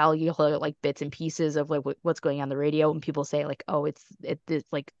once in a while you'll hear like bits and pieces of like what's going on the radio, and people say like, oh, it's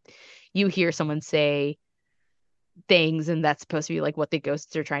like you hear someone say things, and that's supposed to be like what the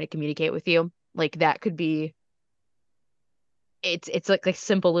ghosts are trying to communicate with you. Like that could be it's like a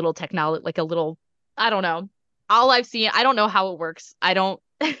simple little technology, like a little, I don't know. All I've seen, I don't know how it works. I don't,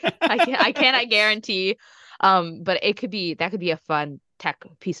 I cannot guarantee. But that could be a fun tech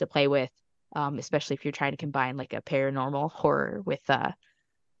piece to play with, especially if you're trying to combine like a paranormal horror with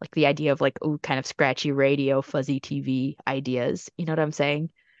like the idea of like oh kind of scratchy radio, fuzzy TV ideas. You know what I'm saying?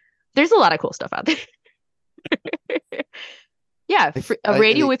 There's a lot of cool stuff out there. Yeah, a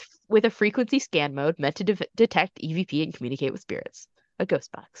radio with a frequency scan mode meant to detect EVP and communicate with spirits. A ghost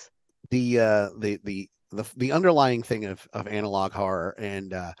box. The underlying thing of analog horror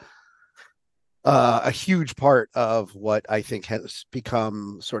and a huge part of what I think has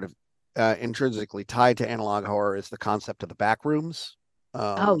become sort of intrinsically tied to analog horror is the concept of the back rooms,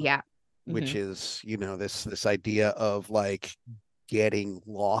 Oh um, yeah. which Hmm. is this idea of like getting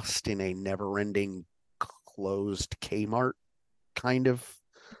lost in a never-ending closed Kmart kind of,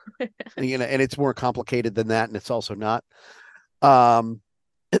 and it's more complicated than that, and it's also not. Um,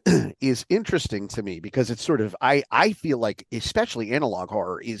 is interesting to me because it's sort of I feel like especially analog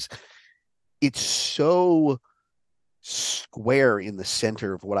horror is it's so square in the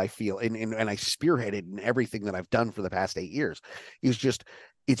center of what I feel and I spearheaded in everything that I've done for the past 8 years is just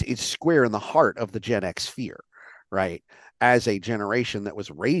it's square in the heart of the Gen X sphere, right? As a generation that was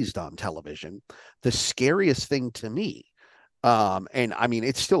raised on television, the scariest thing to me, and I mean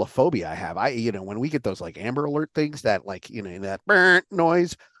it's still a phobia I have. When we get those like Amber Alert things that like that burnt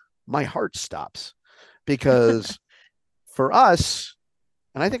noise, my heart stops because for us,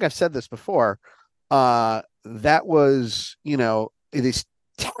 and I think I've said this before, that was, this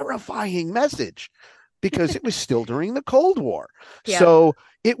terrifying message because it was still during the Cold War. Yeah. So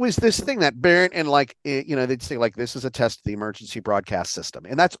it was this thing that Barrett and like, they'd say like, this is a test of the emergency broadcast system.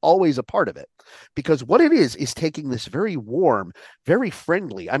 And that's always a part of it, because what it is taking this very warm, very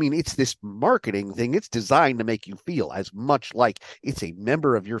friendly. I mean, it's this marketing thing. It's designed to make you feel as much like it's a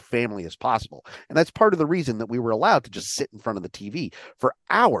member of your family as possible. And that's part of the reason that we were allowed to just sit in front of the TV for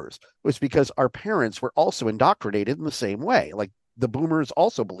hours, was because our parents were also indoctrinated in the same way. Like, the boomers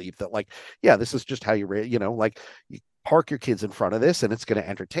also believe that, like, yeah, this is just how like, you park your kids in front of this and it's going to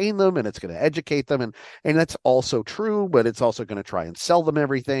entertain them and it's going to educate them, and that's also true, but it's also going to try and sell them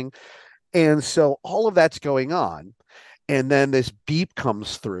everything. And so all of that's going on, and then this beep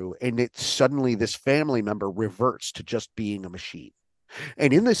comes through, and it suddenly, this family member reverts to just being a machine.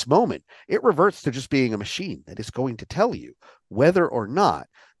 And in this moment, it reverts to just being a machine that is going to tell you whether or not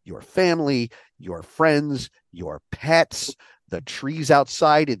your family, your friends, your pets, the trees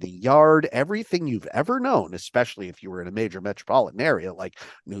outside in the yard, everything you've ever known, especially if you were in a major metropolitan area like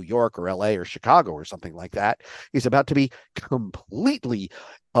New York or LA or Chicago or something like that, is about to be completely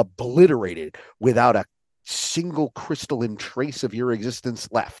obliterated without a single crystalline trace of your existence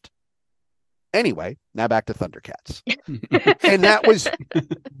left. Anyway, now back to Thundercats. And that was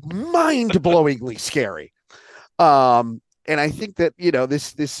mind-blowingly scary. And I think that,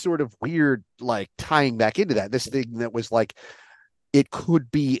 this sort of weird, like, tying back into that, this thing that was like, it could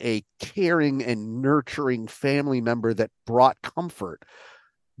be a caring and nurturing family member that brought comfort,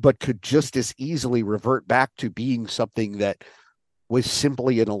 but could just as easily revert back to being something that was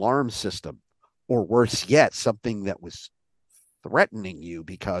simply an alarm system, or worse yet, something that was threatening you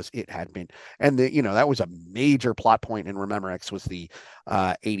because it had been. And that was a major plot point in Remember X, was the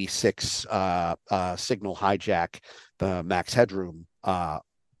 86 signal hijack, the Max Headroom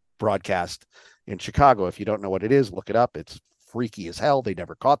broadcast in Chicago. If you don't know what it is, look it up. It's freaky as hell. They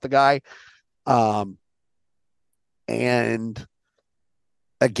never caught the guy. And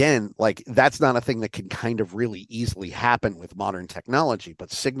again, like, that's not a thing that can kind of really easily happen with modern technology,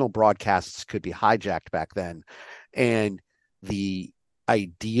 but signal broadcasts could be hijacked back then. And the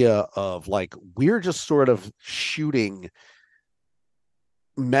idea of, like, we're just sort of shooting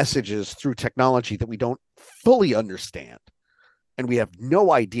messages through technology that we don't fully understand, and we have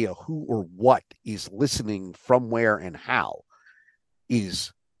no idea who or what is listening from where and how,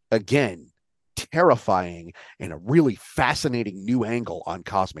 is, again, terrifying, and a really fascinating new angle on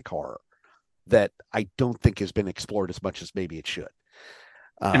cosmic horror that I don't think has been explored as much as maybe it should.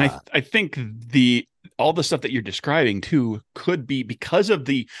 And I think all the stuff that you're describing too could be because of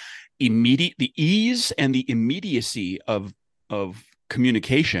the ease and the immediacy of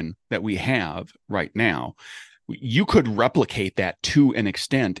communication that we have right now. You could replicate that to an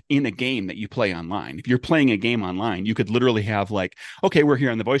extent in a game that you play online. If you're playing a game online, you could literally have, like, okay, we're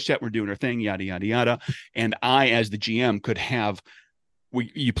here on the voice chat, we're doing our thing, yada, yada, yada. And I, as the GM, could have,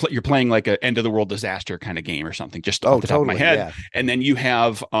 you're playing like an end of the world disaster kind of game or something, just off the top of my head. Yeah. And then you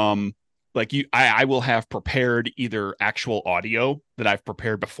have, I will have prepared either actual audio that I've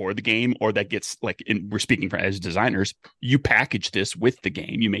prepared before the game, or that gets, like, we're speaking as designers, you package this with the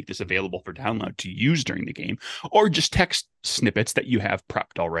game, you make this available for download to use during the game, or just text snippets that you have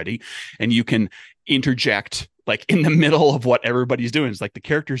prepped already, and you can interject, like, in the middle of what everybody's doing. It's like the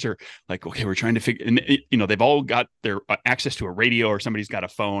characters are like, okay, we're trying to figure, and they've all got their access to a radio, or somebody's got a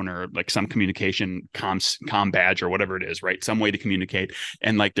phone, or like some communication com badge or whatever it is, right? Some way to communicate,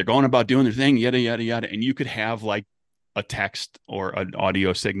 and like they're going about doing their thing, yada, yada, yada. And you could have, like, a text or an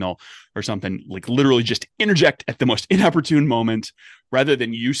audio signal or something, like, literally just interject at the most inopportune moment, rather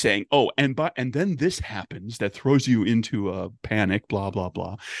than you saying, oh, and then this happens that throws you into a panic, blah, blah,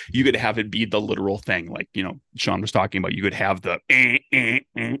 blah. You could have it be the literal thing, like, Sean was talking about. You could have the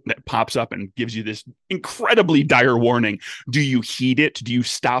that pops up and gives you this incredibly dire warning. Do you heed it? Do you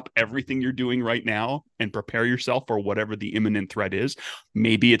stop everything you're doing right now and prepare yourself for whatever the imminent threat is?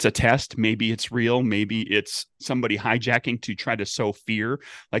 Maybe it's a test, maybe it's real, maybe it's somebody hijacking to try to sow fear.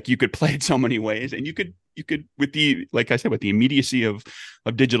 Like, you could play it so many ways, and you could, with the, like I said, with the immediacy of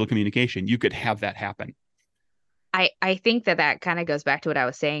digital communication, you could have that happen. I think that kind of goes back to what I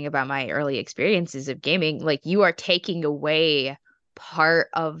was saying about my early experiences of gaming. Like, you are taking away part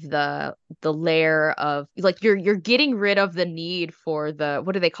of the layer of, like, you're getting rid of the need for the,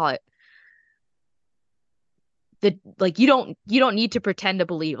 what do they call it? Like, you don't need to pretend to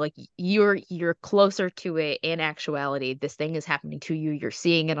believe. Like, you're closer to it in actuality. This thing is happening to you. You're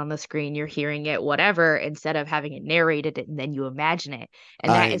seeing it on the screen. You're hearing it, whatever, instead of having it narrated, and then you imagine it.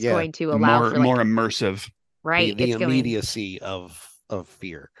 And that is going to allow for, like, more immersive. right. The It's going, immediacy of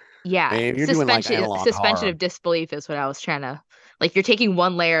fear. yeah. And if you're doing like analog Suspension horror, of disbelief is what I was trying to Like you're taking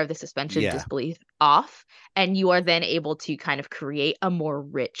one layer of the suspension of Yeah. disbelief off, and you are then able to kind of create a more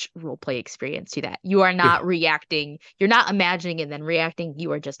rich role play experience to that. You are Yeah. not reacting, you're not imagining and then reacting,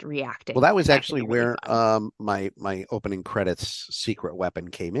 you are just Well, reacting. that was That can actually be really where fun. my opening credits secret weapon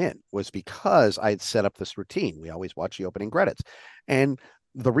came in, was because I'd set up this routine. We always watch the opening credits. And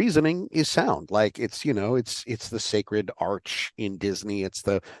the reasoning is sound. Like it's the sacred arch in Disney. It's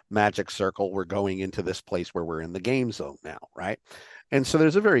the magic circle. We're going into this place where we're in the game zone now, right? And so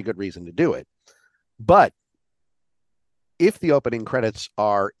there's a very good reason to do it. But if the opening credits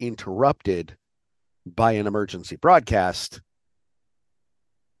are interrupted by an emergency broadcast,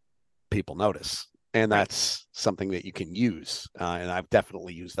 people notice. And Right. that's something that you can use. And I've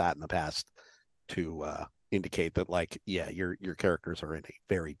definitely used that in the past to indicate that, like, yeah, your characters are in a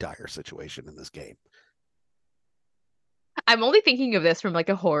very dire situation in this game. I'm only thinking of this from like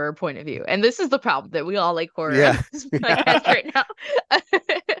a horror point of view. And this is the problem that we all like horror on Yeah. this podcast right now.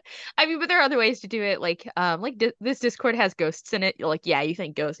 I mean, but there are other ways to do it. Like this Discord has ghosts in it. You're like, yeah, you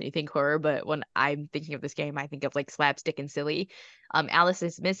think ghosts and you think horror, but when I'm thinking of this game, I think of like slapstick and silly. Alice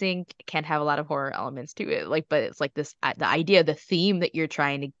is Missing can have a lot of horror elements to it. Like, but it's like this the idea, the theme that you're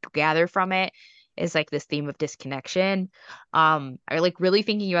trying to gather from it is like this theme of disconnection. Are like really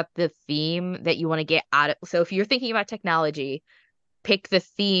thinking about the theme that you want to get out of. So if you're thinking about technology, pick the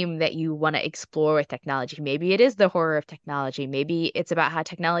theme that you want to explore with technology. Maybe it is the horror of technology. Maybe it's about how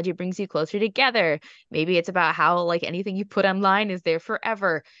technology brings you closer together. Maybe it's about how like anything you put online is there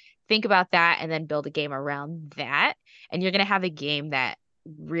forever. Think about that and then build a game around that. And you're going to have a game that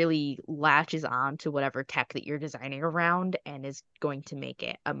really latches on to whatever tech that you're designing around and is going to make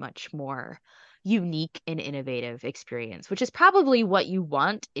it a much more unique and innovative experience, which is probably what you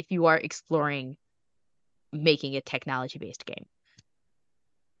want if you are exploring making a technology-based game.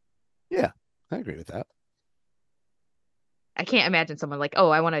 Yeah, I agree with that. I can't imagine someone like,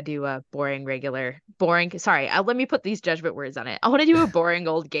 oh, I want to do a boring, regular, boring. Sorry, let me put these judgment words on it. I want to do a boring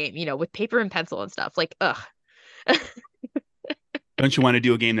old game, with paper and pencil and stuff. Like, ugh. Don't you want to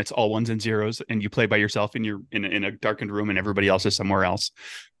do a game that's all ones and zeros and you play by yourself and you're in a darkened room and everybody else is somewhere else?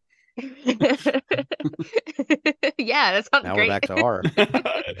 Yeah, that sounds Now we're great. back to horror.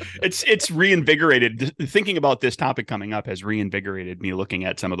 It's reinvigorated. Thinking about this topic coming up has reinvigorated me looking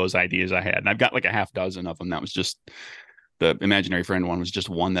at some of those ideas I had. And I've got like a half dozen of them. That was just the imaginary friend one was just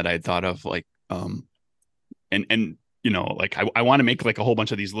one that I had thought of, like and like I want to make like a whole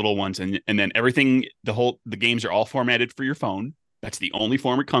bunch of these little ones, and then everything, the games are all formatted for your phone. That's the only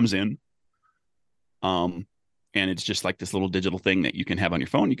form it comes in. And it's just like this little digital thing that you can have on your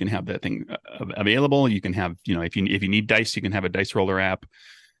phone. You can have that thing available. You can have, if you need dice, you can have a dice roller app,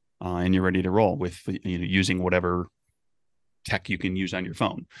 and you're ready to roll with using whatever tech you can use on your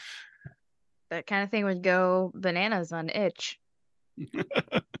phone. That kind of thing would go bananas on itch.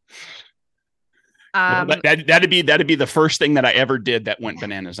 Well, that'd be the first thing that I ever did that went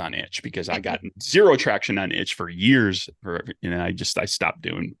bananas on itch, because I got zero traction on itch for years. I stopped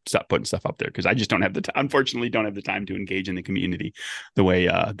putting stuff up there because I just don't have unfortunately don't have the time to engage in the community the way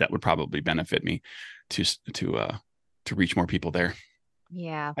that would probably benefit me to reach more people there.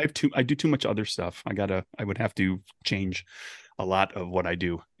 Yeah. I do too much other stuff. I would have to change a lot of what I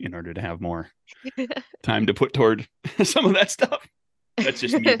do in order to have more time to put toward some of that stuff. That's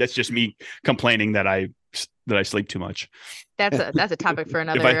just me complaining that I sleep too much. That's a topic for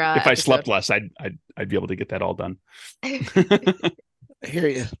another if I episode. slept less, I'd be able to get that all done. I hear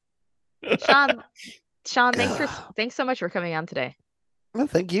you. Sean, thanks so much for coming on today. Well,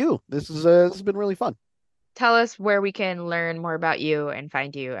 thank you. This has been really fun. Tell us where we can learn more about you and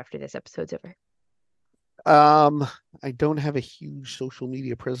find you after this episode's over. I don't have a huge social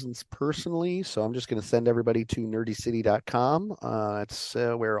media presence personally, so I'm just going to send everybody to nerdycity.com. That's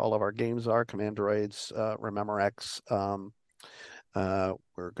where all of our games are, Commandroids, RememberX.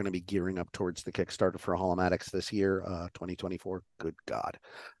 We're going to be gearing up towards the Kickstarter for Holomatics this year, 2024. Good God.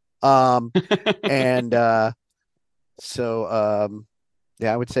 And so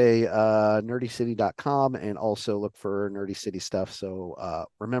yeah, I would say nerdycity.com, and also look for Nerdy City stuff. So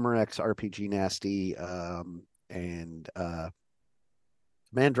RememberX, RPG Nasty, and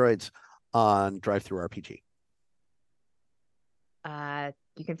Mandroids on Drive-Thru RPG.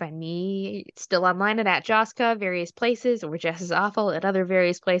 You can find me still online at Joska, various places, or Jess is Awful at other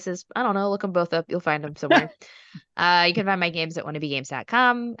various places. I don't know, look them both up. You'll find them somewhere. You can find my games at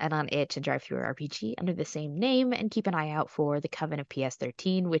wannabegames.com and on itch and Drive-Thru RPG under the same name. And keep an eye out for the Coven of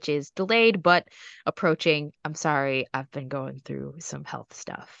PS13, which is delayed but approaching. I'm sorry, I've been going through some health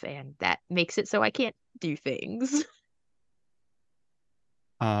stuff, and that makes it so I can't do things.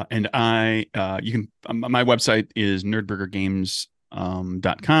 And my website is Nerdburger Games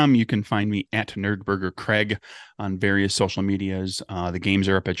 .com. You can find me at Nerdburger Craig on various social medias. The games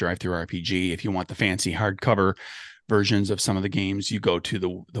are up at Drive-Thru RPG. If you want the fancy hardcover versions of some of the games, you go to the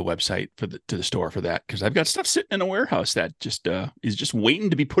website to the store for that, because I've got stuff sitting in a warehouse that just is just waiting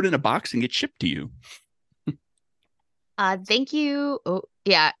to be put in a box and get shipped to you. Thank you. Oh,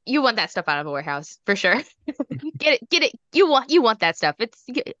 yeah, you want that stuff out of a warehouse for sure. Get it. You want that stuff.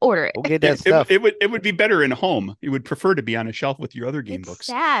 Order it. We'll get that stuff. It would be better in home. You would prefer to be on a shelf with your other game It's books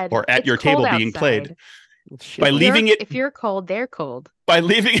sad. or at It's your cold table being outside. played. Shit. By leaving it, If you're cold, they're cold. by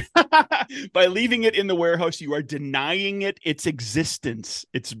leaving it in the warehouse, you are denying it its existence,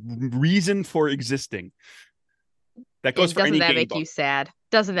 its reason for existing. That goes for any Doesn't that game make book. you sad?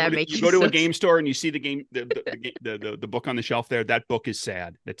 Doesn't that make You you go to so a game store and you see the game, the book on the shelf there. That book is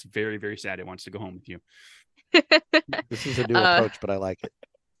sad. That's very, very sad. It wants to go home with you. This is a new approach, but I like it.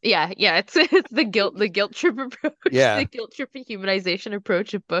 Yeah, it's the guilt trip approach. Yeah. The guilt trip humanization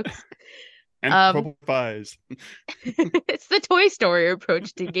approach of books. And purple pies. It's the Toy Story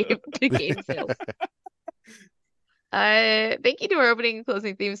approach to game sales. Thank you to our opening and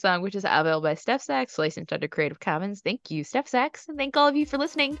closing theme song, which is available by Steph Sachs, licensed under Creative Commons. Thank you, Steph Sachs, and thank all of you for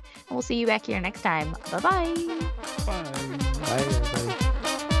listening. And we'll see you back here next time. Bye-bye. Bye. Bye, everybody.